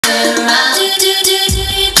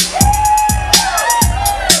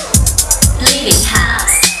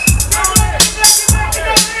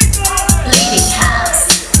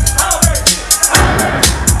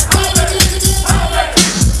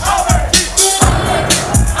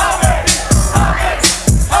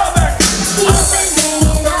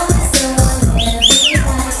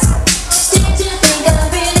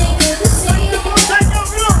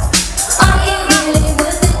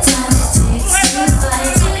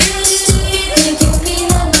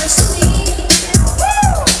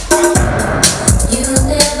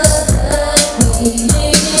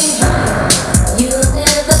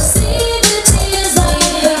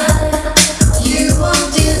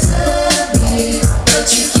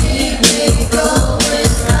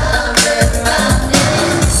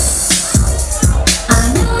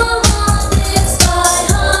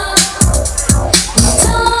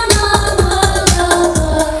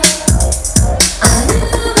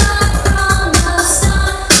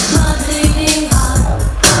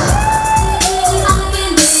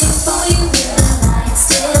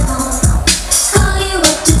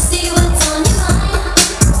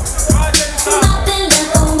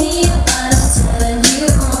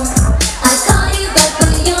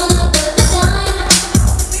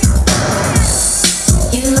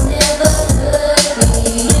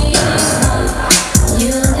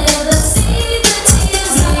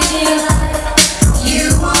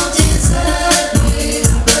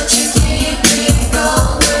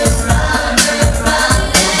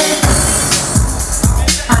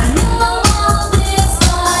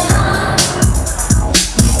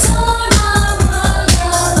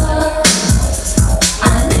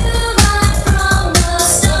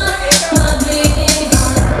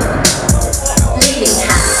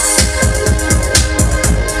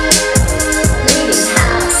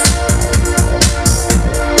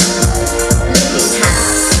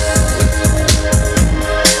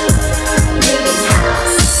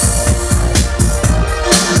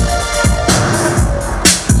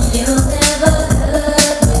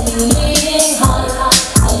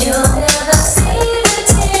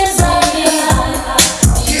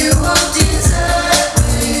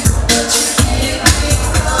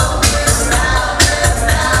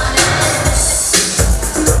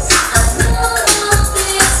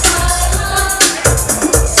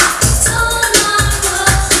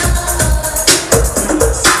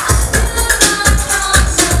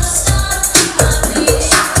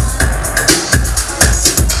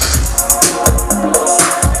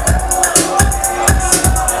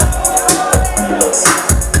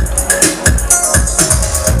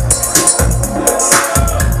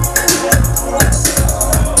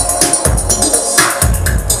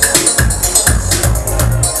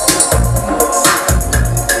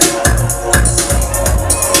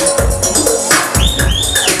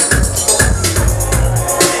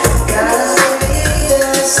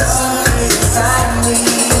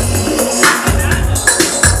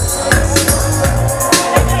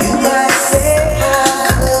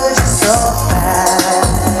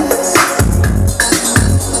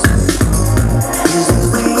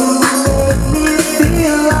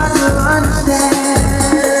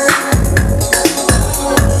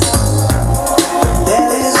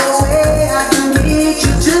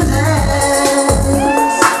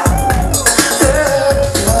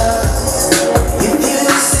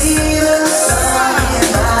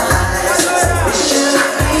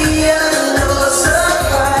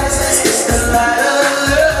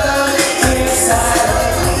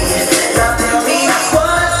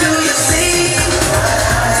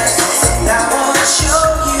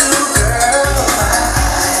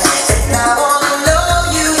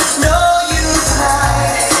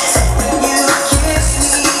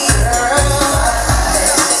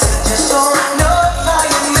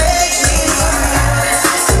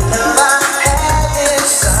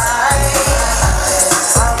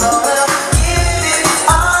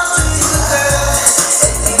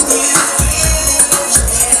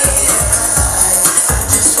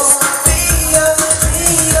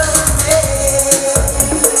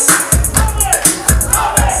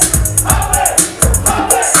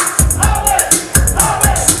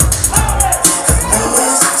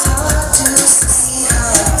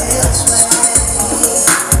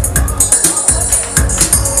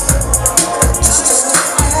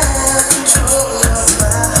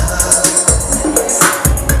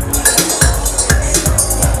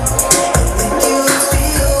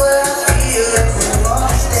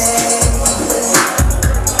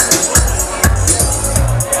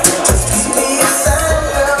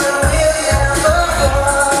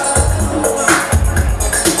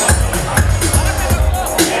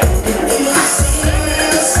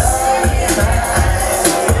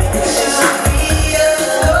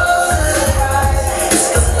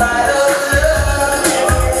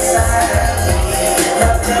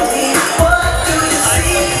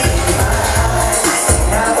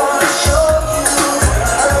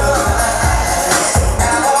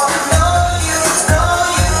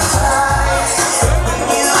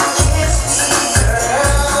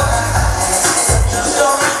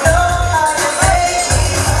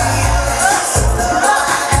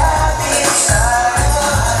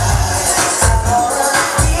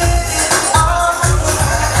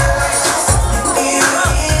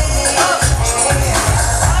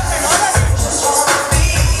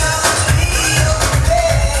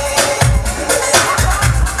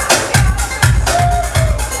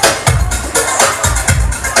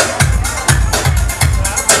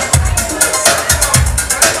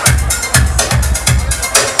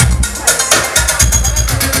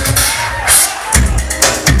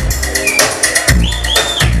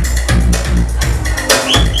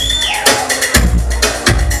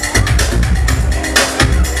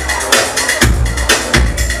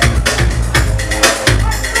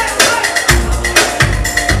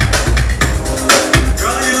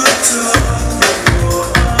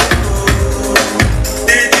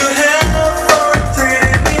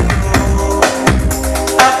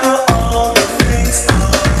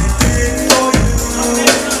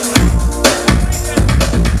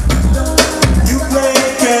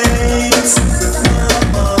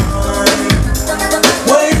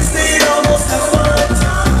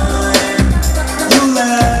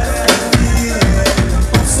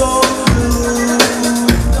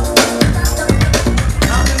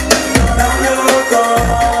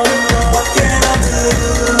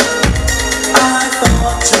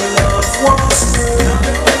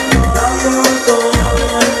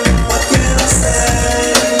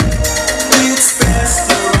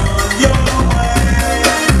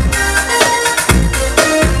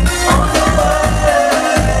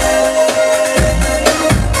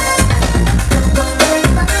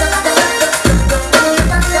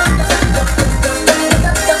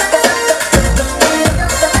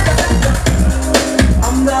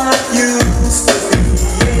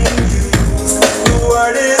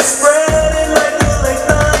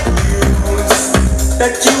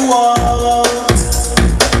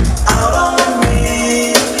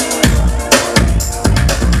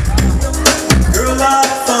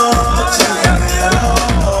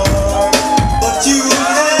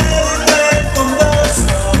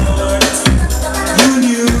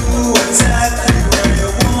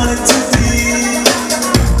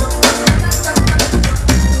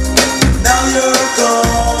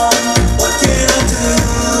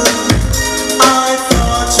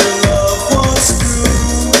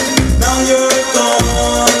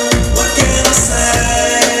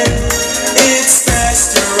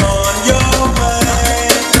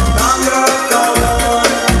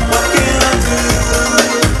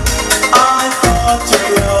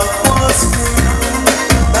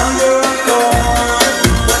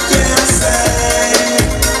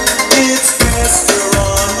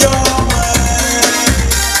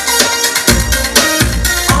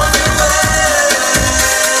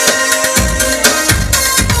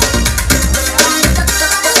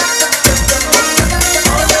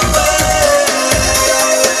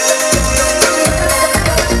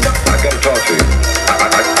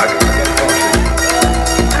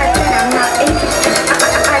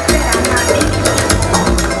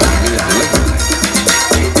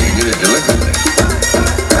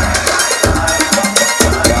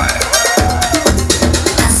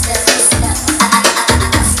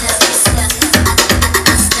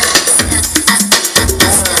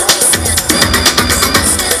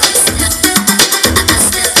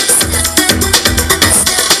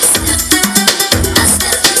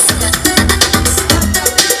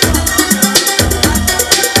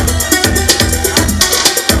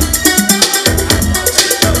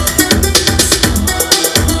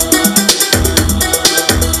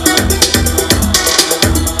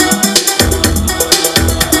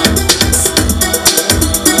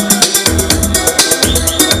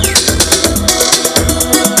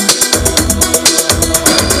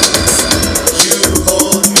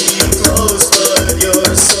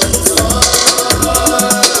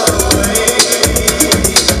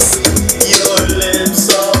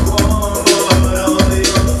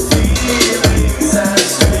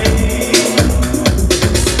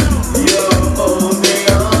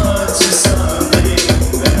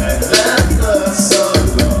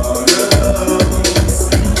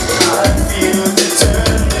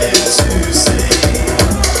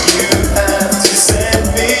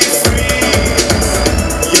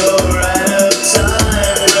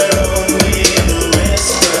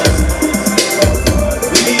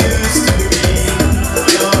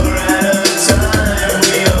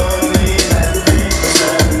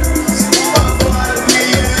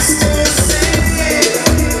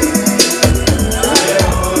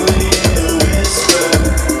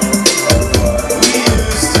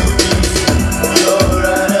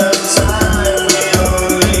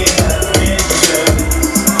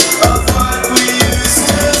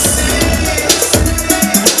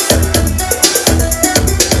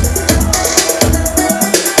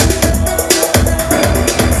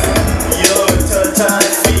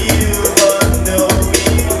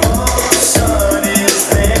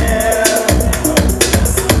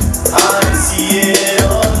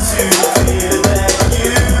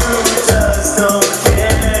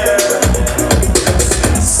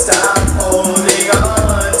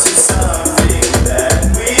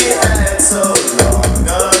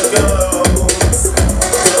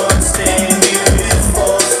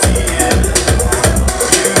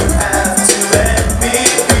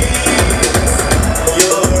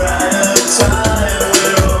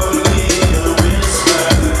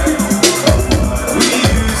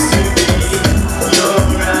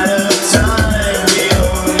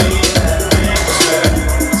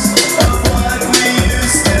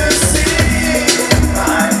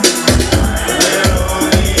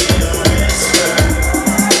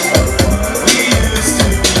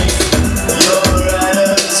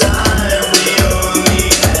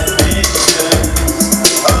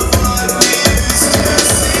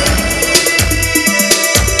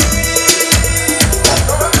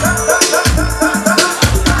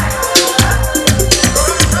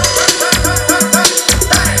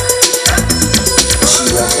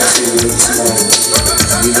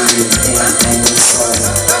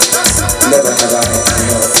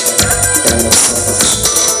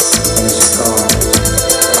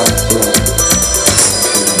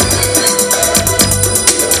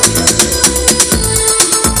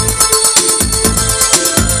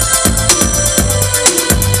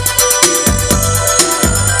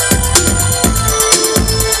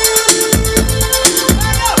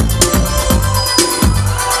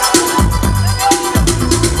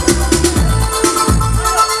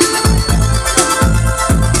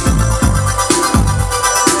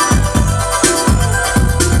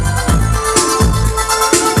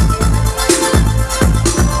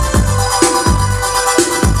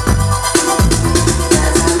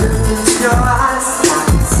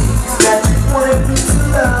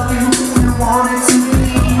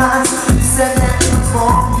said that it was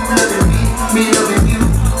wrong, you loving me loving you,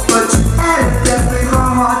 but you had it just break my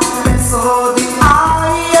heart, and so did I.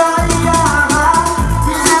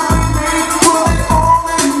 We never made for the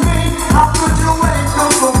only thing. How could you wait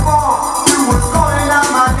so far? You was calling out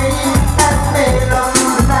my name and made love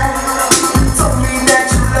through the night. You told me that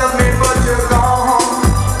you love me, but you're gone.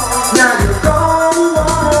 Now you're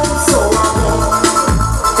gone, so I go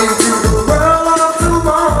into the world of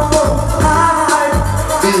tomorrow. Hide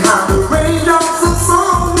behind the raindrops of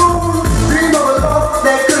sorrow. Dream of a love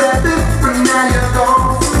that could have been, but now you're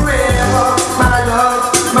gone forever. My love,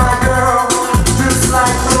 my girl, just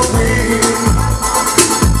like the wind.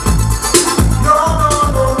 No, no,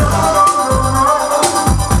 no, no, no, no,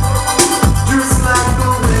 just like the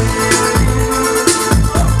wind.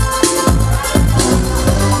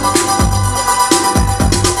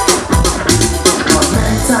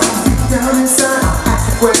 Many times deep down inside, I ask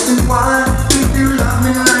the question why. If you love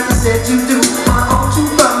me like you said you do, why aren't you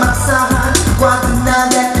by my side? Why deny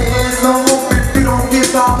that there's no hope if you don't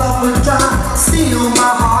give our love a try? Steal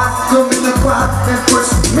my heart, come in the cry and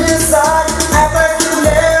push me aside. Act like you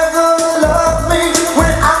never loved me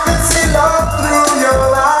when I could see love through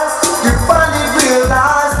your eyes. You finally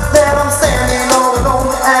realize that I'm standing all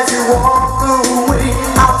alone as you walk away.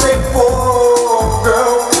 I'll take four,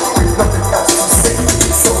 girl, with nothing else to say.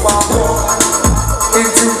 So I'll walk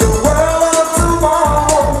into the world of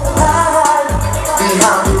tomorrow. Hide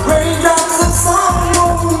behind the raindrops of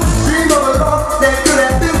sorrow. Dream of a love that could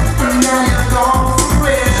have been, but now you're gone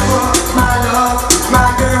forever. My love, my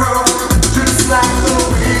girl, just like the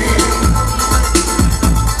wind.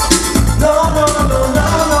 No, no, no, no, no,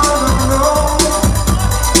 no, no,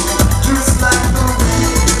 just like the wind.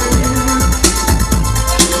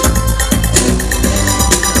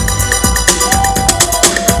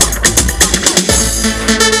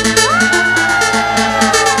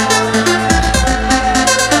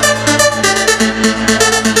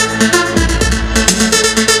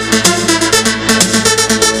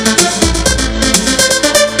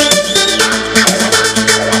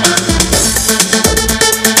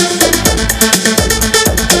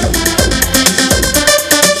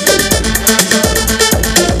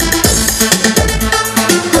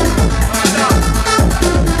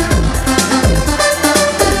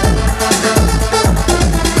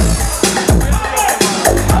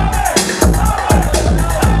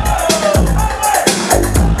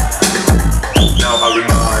 Now I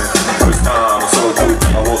remind, first time I saw you,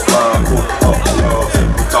 I was blind, caught up in love.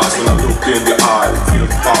 Hypnotized when I looked in your eyes, feel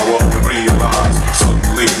the power and realize.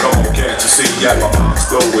 Suddenly, come on, can't you see? Yeah, my mind's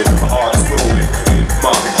glowing, my heart is growing. In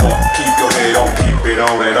my heart, keep your head on, keep it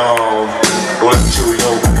on and on. Well, let me show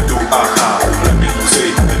you, do aha, let me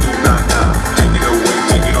say, do na-na. Take it away,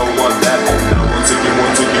 take it on one that. Now once again,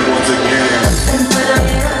 once again, once again. And when I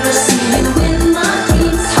ever see you in my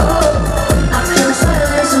dreams, oh, I close my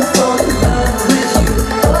eyes and fall in love with you,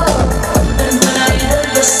 oh. And when I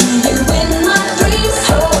ever see you in my dreams,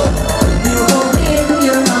 oh, you hold me in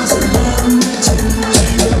your arms and love me too.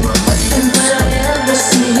 And when I ever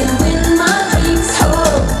see you in my dreams,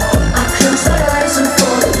 oh, I close my eyes and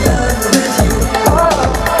fall in love with you, oh.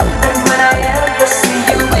 And when I ever see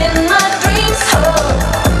you in my dreams, oh,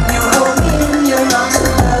 you hold me in your arms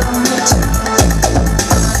and love me too.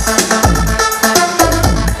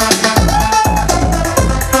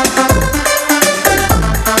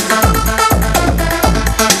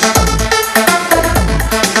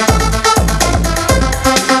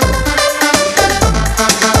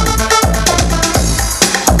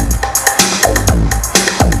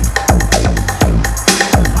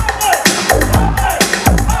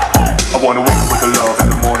 I wanna wake up with the love in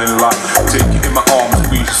the morning light. Take you in my arms and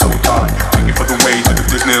reach you so tight. Take you for the way to the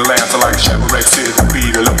Disneyland. So like Chevrolet City,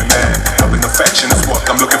 be the loving man. Love and affection is what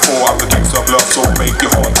I'm looking for. I'm the gangster of love, so make you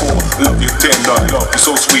hardcore. Love you tender, love you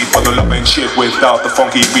so sweet. But the love ain't shit without the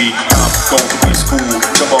funky beat. I'm going to be school,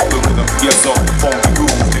 jump off the rhythm, yes, off the funky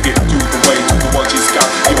groove. To get to the way to the one she's got.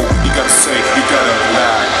 Yo, you gotta say, you gotta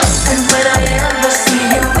lie. And when I ever see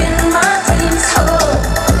you in my dreams, oh,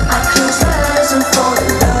 I close my eyes and fall in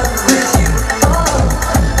love with you, oh.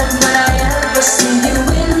 And when I ever see you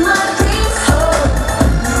in my dreams, oh,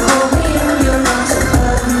 you hold me in your arms and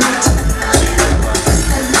love me too.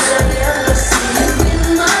 And when I ever see you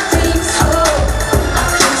in my dreams, oh, I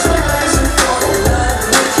close my eyes and fall in love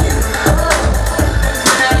with you, oh. And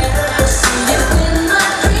when I ever see you in my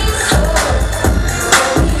dreams, oh, you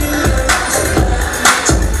hold me in your arms and love me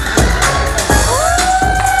too.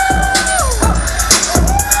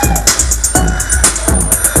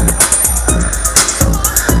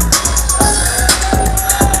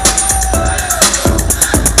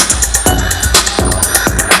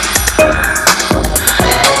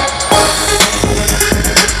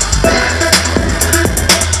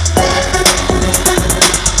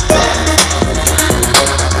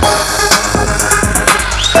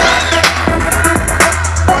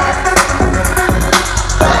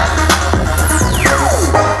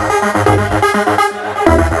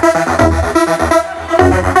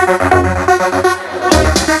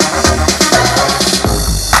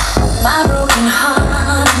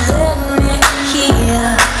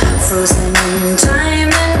 frozen.